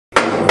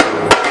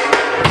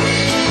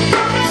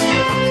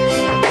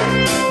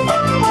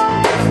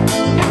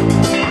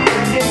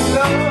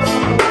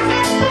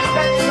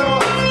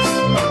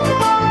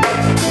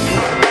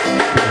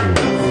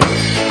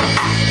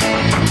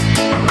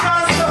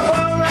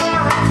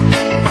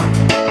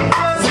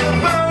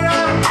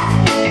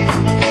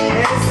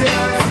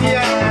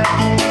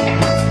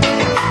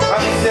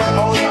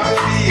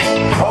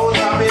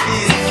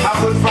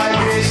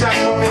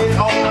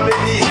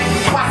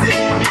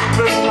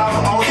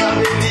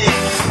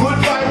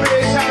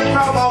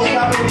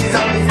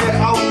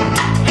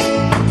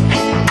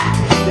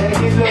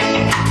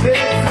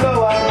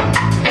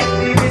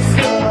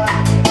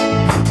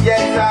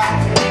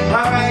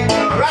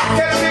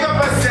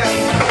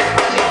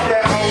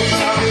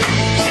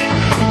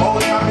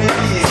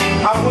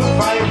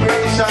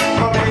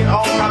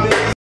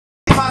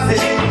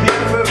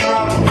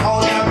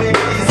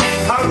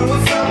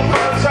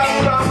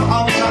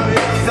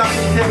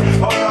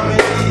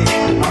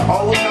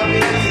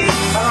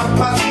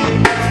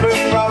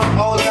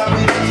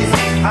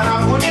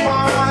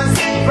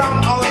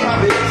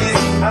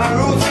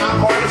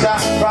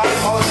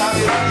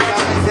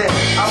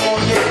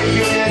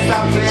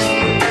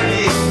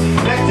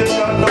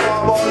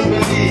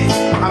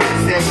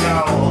right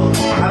now.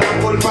 And a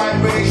good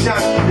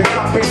vibration, the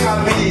capital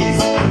B's.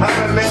 And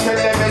when me tell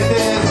them it's the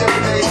place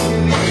to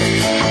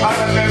leave.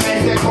 And when me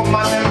say come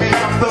on and me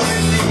have to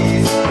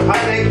release. I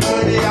take to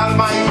the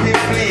Almighty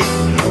please.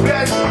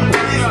 Bless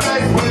please,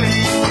 bless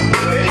please.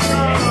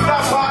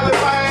 Stop all the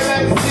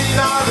violence in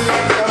all the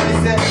way.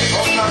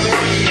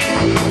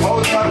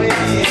 Out of the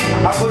east,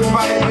 a good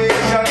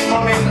vibration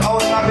coming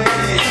out of the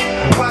east.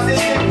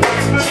 Positive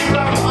people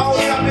from out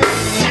of the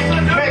east.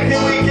 Make the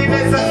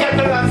wickedness a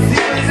settle and see.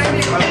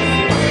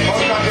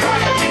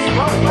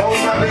 Out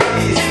of the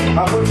east,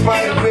 a good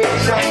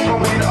vibration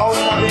coming out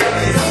of the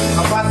east.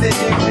 A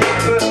positive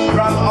people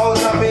from out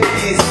of the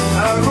east.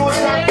 And a road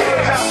and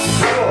culture.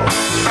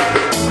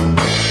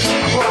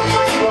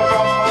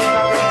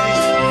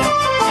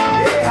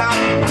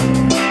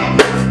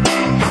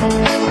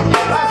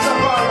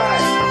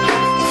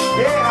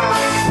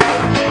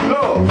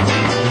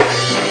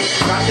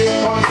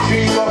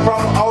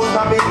 From out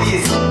of the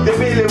east, the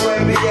Billy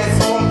Wembies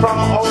come from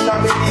out of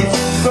the east.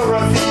 So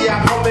Rosia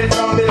coming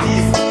from the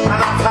east,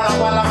 and I tell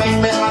what I make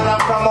me mother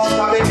from out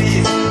of the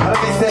east. And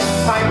we say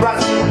my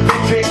Brazil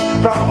victory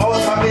from out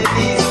of the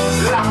east.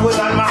 Lockwood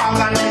and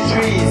mahogany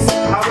trees.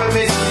 And when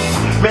we see,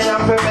 men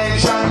have to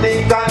mention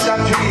the ganja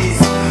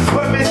trees.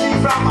 When we see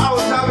from out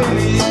of the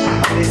east,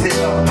 they say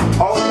no,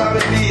 out of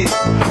the east,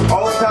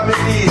 out of the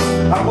east.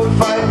 A good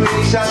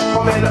vibration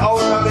coming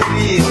out of the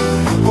east.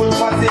 Good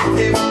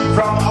positive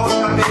from out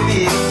of the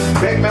east.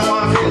 Make me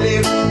want to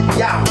live,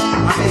 yeah.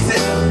 And they say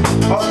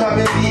out of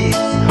the east,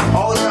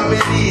 out of the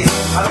east.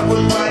 And a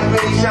good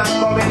vibration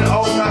coming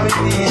out of the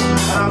east.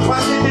 And a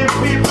positive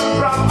people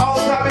from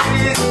out of the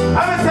east.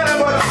 I'm going to tell you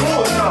about the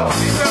food now.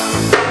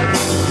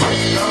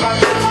 No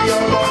matter if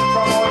you're born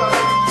from out of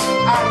the east.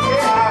 And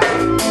yeah,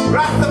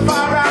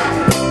 Rastafari.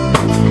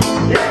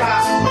 Yeah.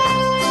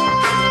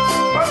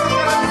 What we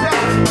gonna say?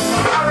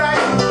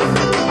 Alright.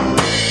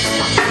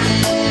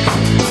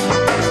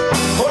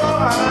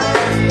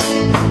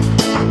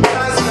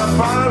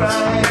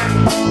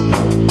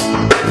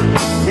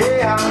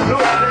 Yeah, no,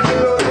 let me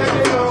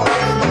know.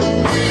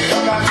 I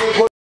got the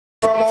good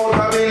from out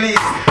of the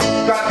east.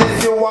 Got this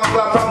you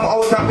wangler from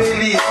out of the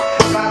east.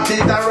 Got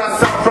this the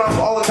RASTA from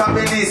out of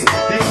the east.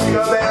 This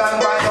your bell and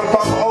rhino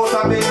from out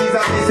of the east.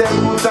 And this is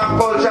food and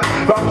culture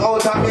from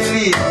out of the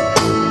east.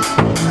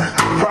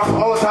 From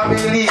out of the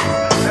east.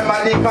 Remember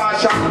the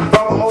caution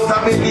from out of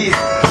the east.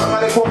 Remember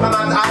the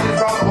coconut oil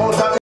from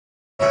out of the east.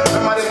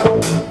 Remember the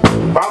coke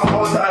from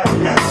out of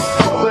the east.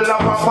 Bubble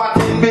up a pot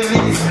in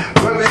Belize.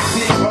 When we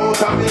see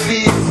out of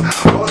Belize,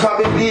 out of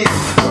Belize.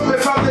 When we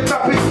from the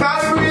tropical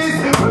breeze.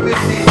 When we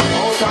see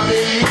out of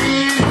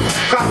Belize.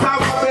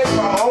 Cassava from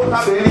out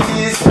of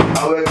Belize.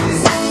 And when we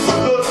see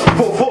good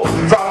fufu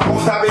from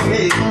out of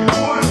Belize.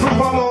 Good fruit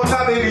from out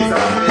of Belize.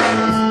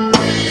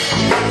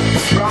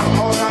 From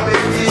out of Belize. From out of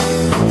Belize.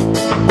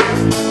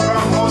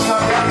 Good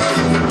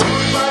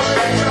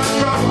vibration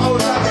from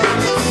out of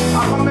Belize.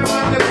 I come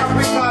from the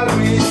tropical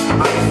breeze.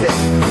 And we say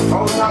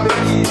out of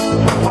Belize.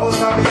 Out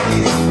of the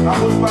east, a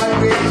good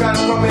vibration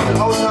coming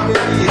out of the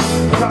east.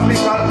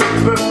 Tropical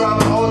people from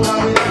out of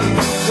the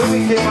east. The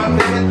wicked man,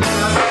 the headman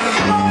and the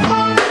east.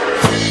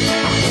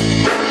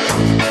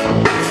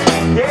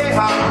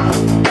 Yeah,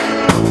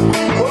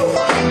 whoa,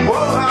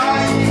 whoa,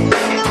 hi.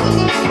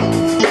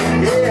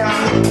 Yeah,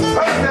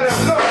 I tell them,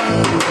 look.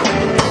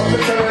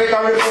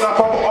 African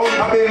from out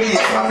of the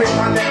east.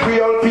 African and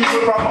Creole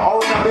people from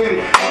out of the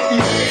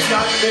east.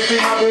 Egyptian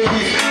living of the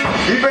east.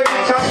 Even the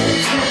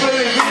Chinese people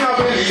living of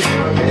the east.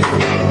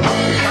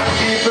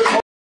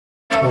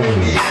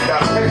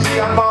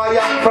 And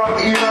Mayan from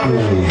Iran,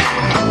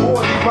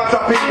 only for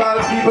tropical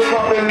people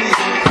from the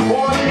east,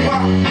 only for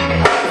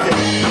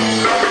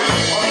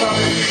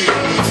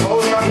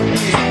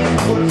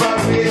good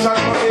vibration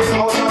coming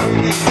out of the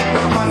east,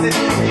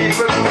 positive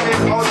people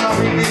coming out of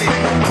the east,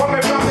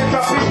 coming from the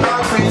tropical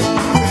breeze,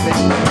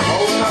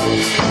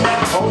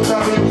 out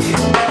of the east,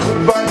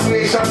 good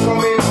vibration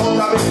coming out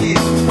of the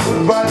east,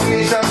 good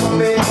vibration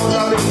coming out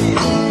of the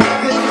east,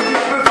 positive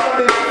people from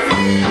the east.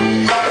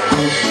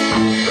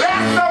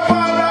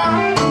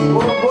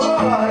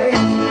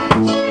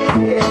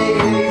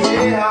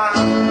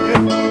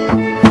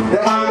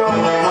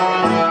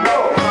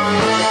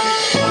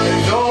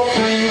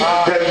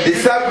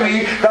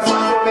 That's why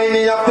so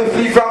many have to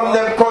flee from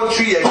them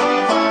country.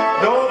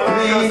 Don't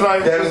please,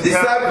 them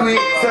disagree.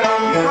 So they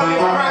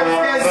crimes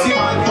against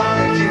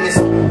humanity.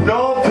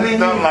 Don't please,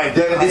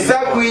 them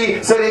disagree.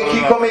 So they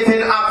keep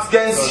committing acts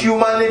against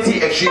humanity.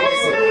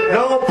 Extremists.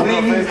 Don't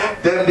please,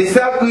 them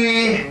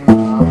disagree.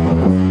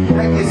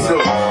 Like it's so.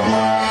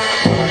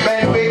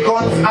 Men with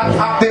guns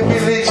attack the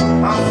village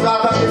and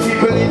slaughter the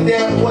people in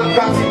their own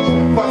cottage.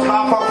 Cut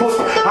half a foot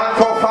and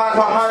cut half a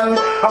hand.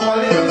 And a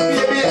little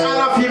baby and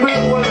a feeble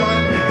old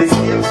man. The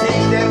same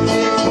thing them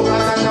did to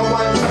another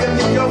one. Them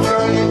the young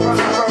girl in front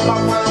of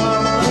her man.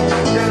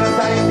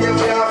 Genocide they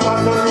will have a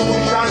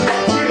solution.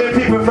 Killing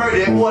people for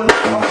their own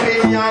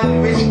opinion.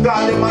 Which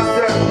God they must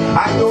serve,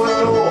 I don't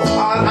know.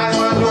 All I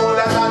know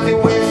that that's the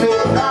way to.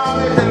 Now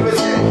me tell me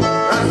say,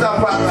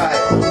 Rastafari.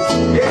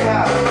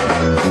 Yeah.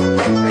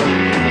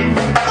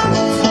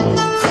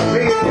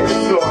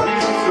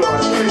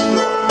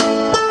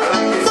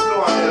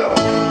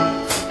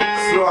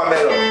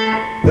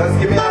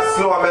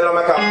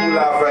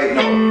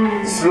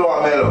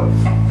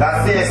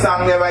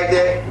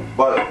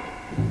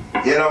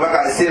 You know,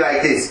 because I say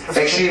like this,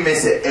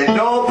 extremists say, and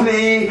don't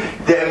play,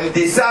 them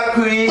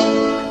disagree.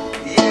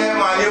 Yeah,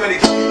 man, you really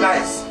keep it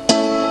nice.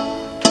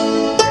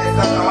 Yes,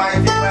 that's how I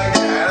think right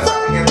there. That's how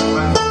I get the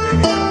man to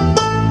baby.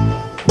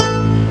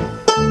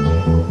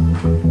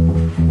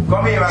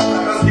 Come here, man,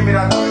 just give me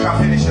that so we can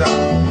finish it up.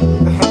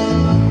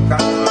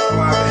 Can't do no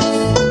more.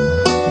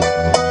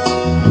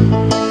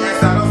 Yes,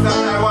 I love that I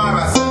want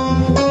us.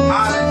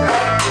 All the time.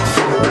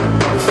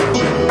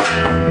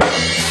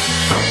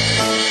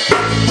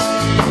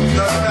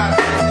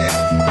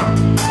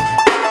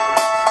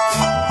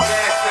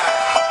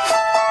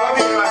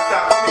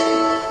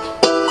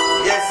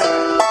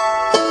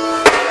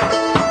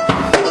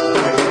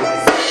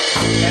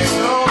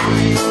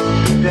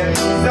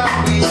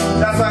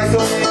 That's why so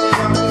many people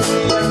have to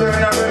see and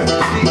turn up and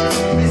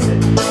listen.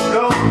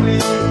 Don't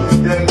please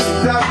them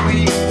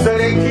disagree, so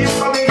they keep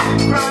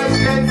committing crimes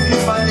against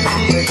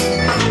humanity.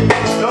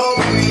 Don't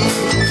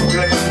please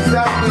them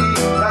disagree,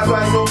 that's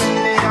why so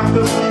many have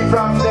to flee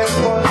from their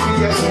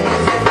country.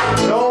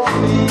 Don't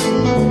please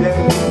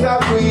them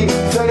disagree,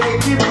 so they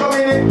keep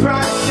committing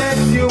crimes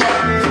against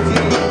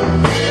humanity.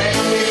 Then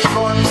they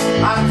gun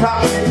and tap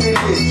the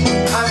village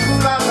and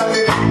slaughter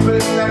the people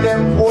in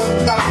them own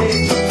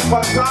cottage.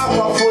 Cut off a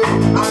foot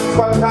and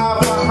cut off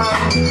a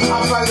hand.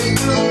 Of a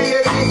little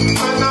baby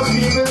and a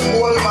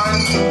female old man.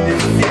 The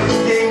same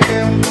thing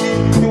them did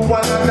to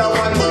one another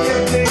one.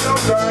 Same thing no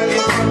girl in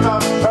front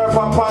of her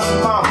papa's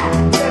mom.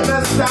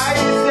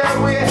 Genocide is their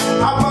way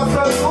of a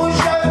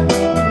solution.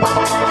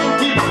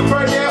 People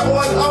for their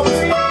own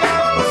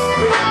opinion.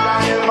 Which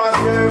time them a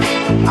serve,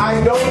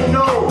 I don't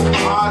know.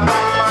 All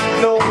that man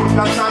know,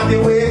 that's not the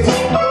way to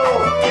go.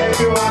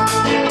 Everyone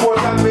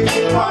important with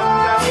the part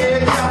of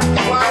nature.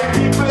 Why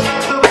people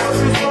have to go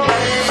to so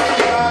many from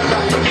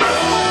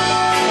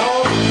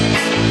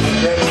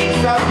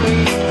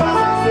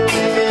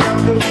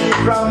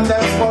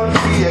them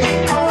country.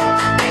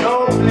 No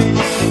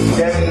please,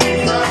 them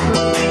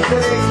disagree, so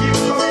they keep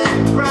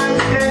committing crimes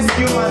against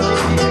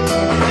humanity.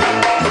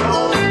 No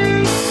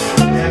please,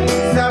 them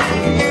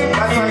disagree,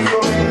 that's why so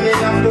many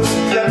have to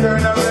feel and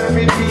turn a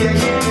refugee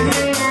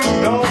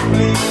again. No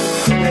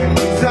please, them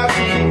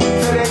disagree,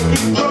 so they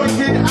keep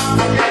committing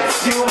acts against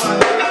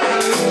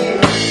humanity.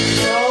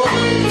 No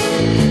please,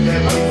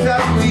 them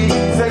disagree,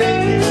 so they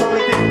keep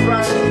committing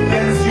crimes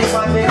against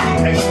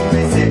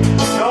humanity.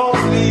 No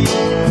please,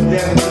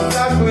 them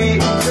disagree,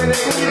 so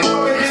they keep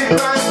committing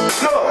crimes.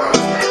 No!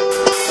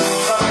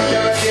 Some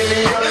young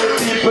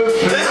people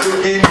please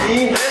forgive me,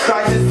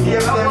 try to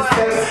save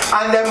themselves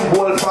and them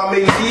whole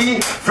family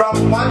from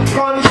one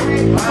country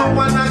to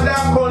another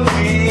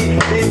country.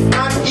 It's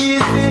not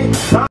easy.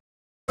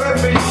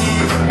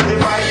 Refugee,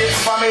 divided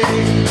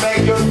family,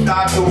 make you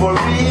start to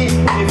worry.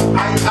 If I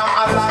am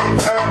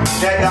alive or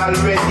dead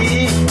already,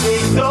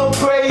 it's so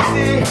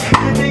crazy.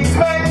 The things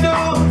men do,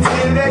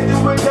 still they do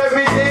it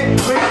every day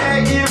with their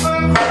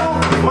evil crew.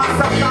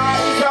 Massacre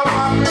is a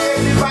war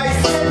created by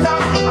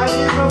Satan, and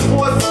even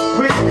force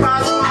which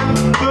cause man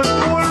to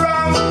do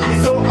wrong.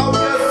 It's so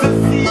obvious to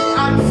see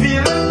and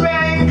feel the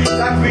pain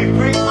that we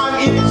bring on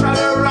each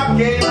other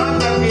again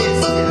and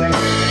again.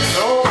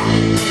 No,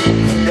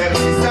 them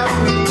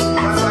disagree.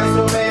 That's why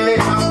so many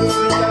have to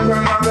switch and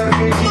turn on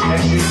refugee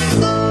extremists.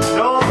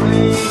 No,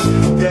 please,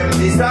 them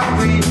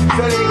disagree,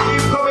 so they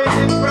keep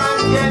committing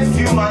crimes against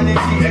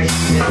humanity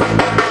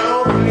extremists. No,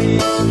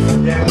 please,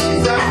 them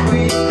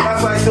disagree,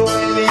 that's why so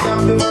many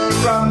have to flee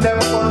from them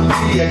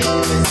country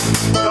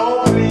extremists. No,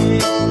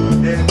 please,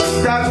 them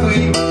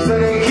disagree, so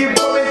they keep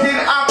committing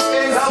acts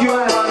against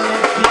humanity.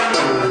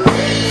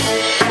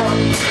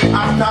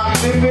 Attack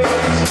the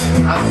village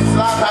and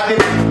slaughter the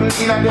people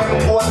in them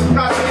own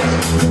cottage.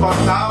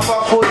 Cut off a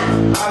foot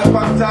and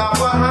cut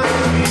off a hand.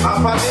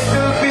 Of a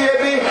little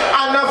baby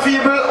and a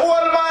feeble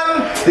old man.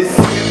 The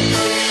same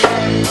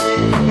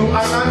thing to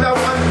another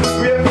one.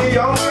 Rape the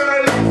young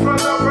girl in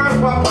front of her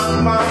papa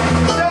and man.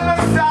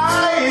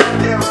 Genocide,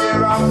 they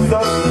wear up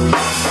some.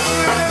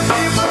 The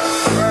people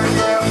for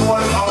their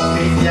own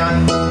opinion.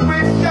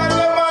 Which of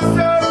them are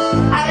served,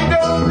 I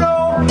don't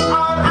know.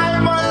 All I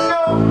must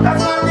know,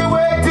 that's not the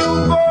way to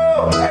go.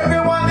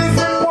 Everyone is